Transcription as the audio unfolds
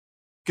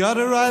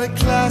Gotta write a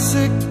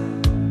classic.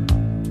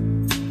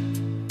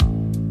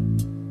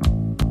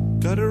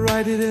 Gotta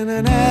write it in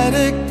an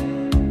attic.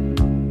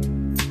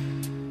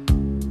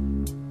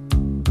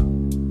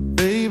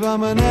 Babe,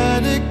 I'm an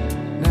addict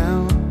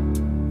now.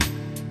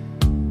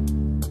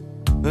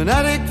 An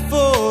addict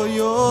for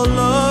your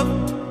love.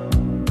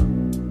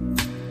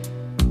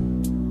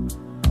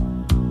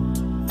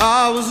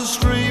 I was a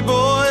stray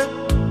boy,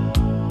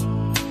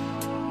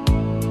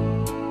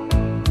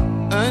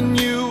 and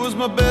you was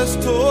my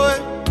best toy.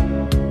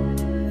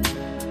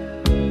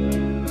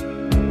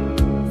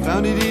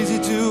 Found it easy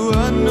to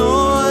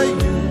annoy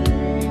you,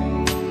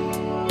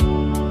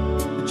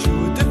 but you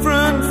were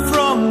different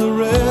from the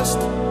rest.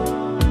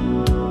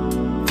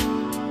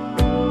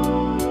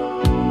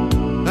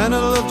 And I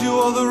loved you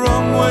all the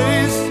wrong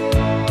ways.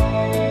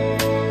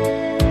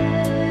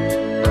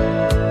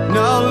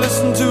 Now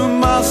listen to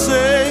my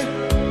say.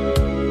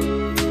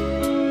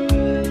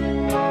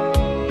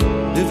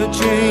 If it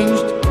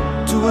changed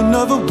to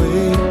another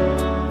way,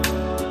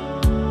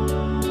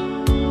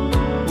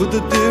 would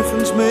the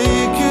difference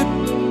make it?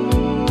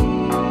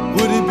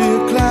 Would it be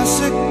a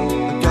classic? I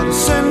gotta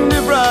send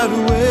it right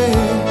away.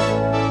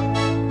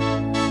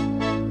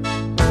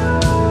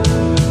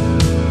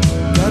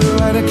 Gotta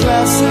write a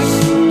classic.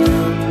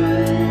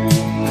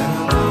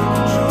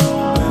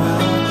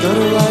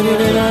 Gotta write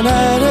it in an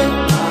attic.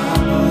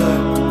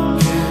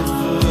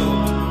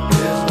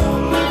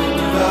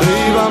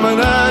 Babe, I'm an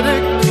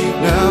addict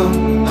now.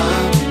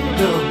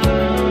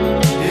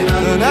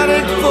 An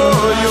addict for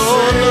your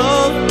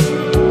love.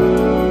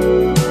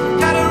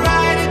 Gotta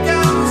write it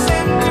down,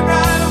 send it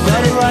right away.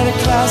 Gotta write a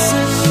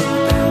classic.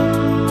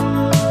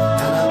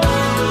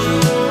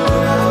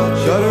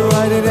 Gotta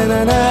write it in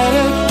an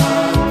attic.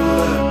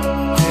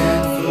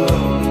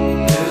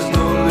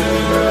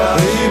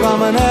 Babe,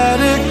 I'm an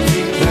addict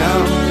now.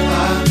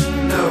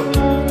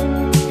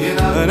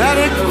 An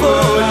addict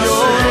for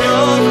your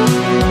love.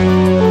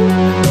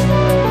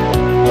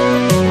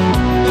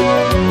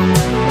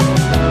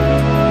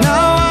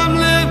 Now I'm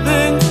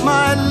living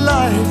my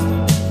life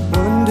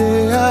one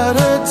day at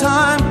a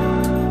time.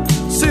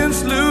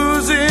 Since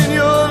losing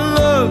your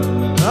love,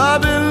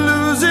 I've been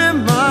losing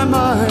my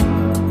mind.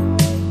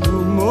 No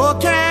more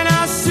can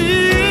I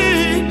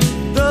see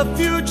the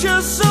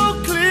future so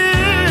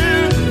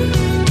clear.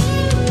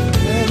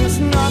 And it's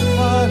not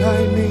what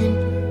I mean.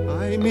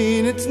 I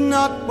mean, it's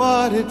not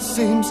what it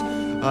seems.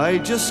 I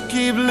just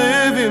keep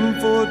living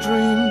for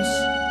dreams.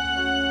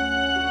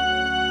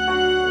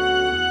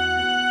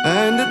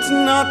 And it's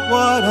not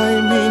what I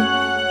mean.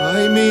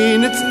 I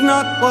mean, it's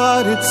not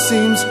what it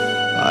seems.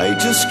 I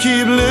just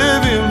keep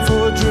living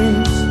for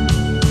dreams.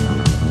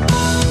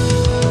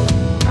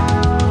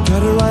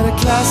 Gotta write a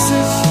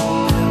classic.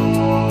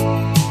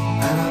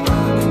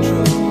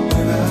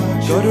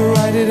 Gotta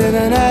write it in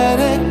an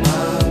attic.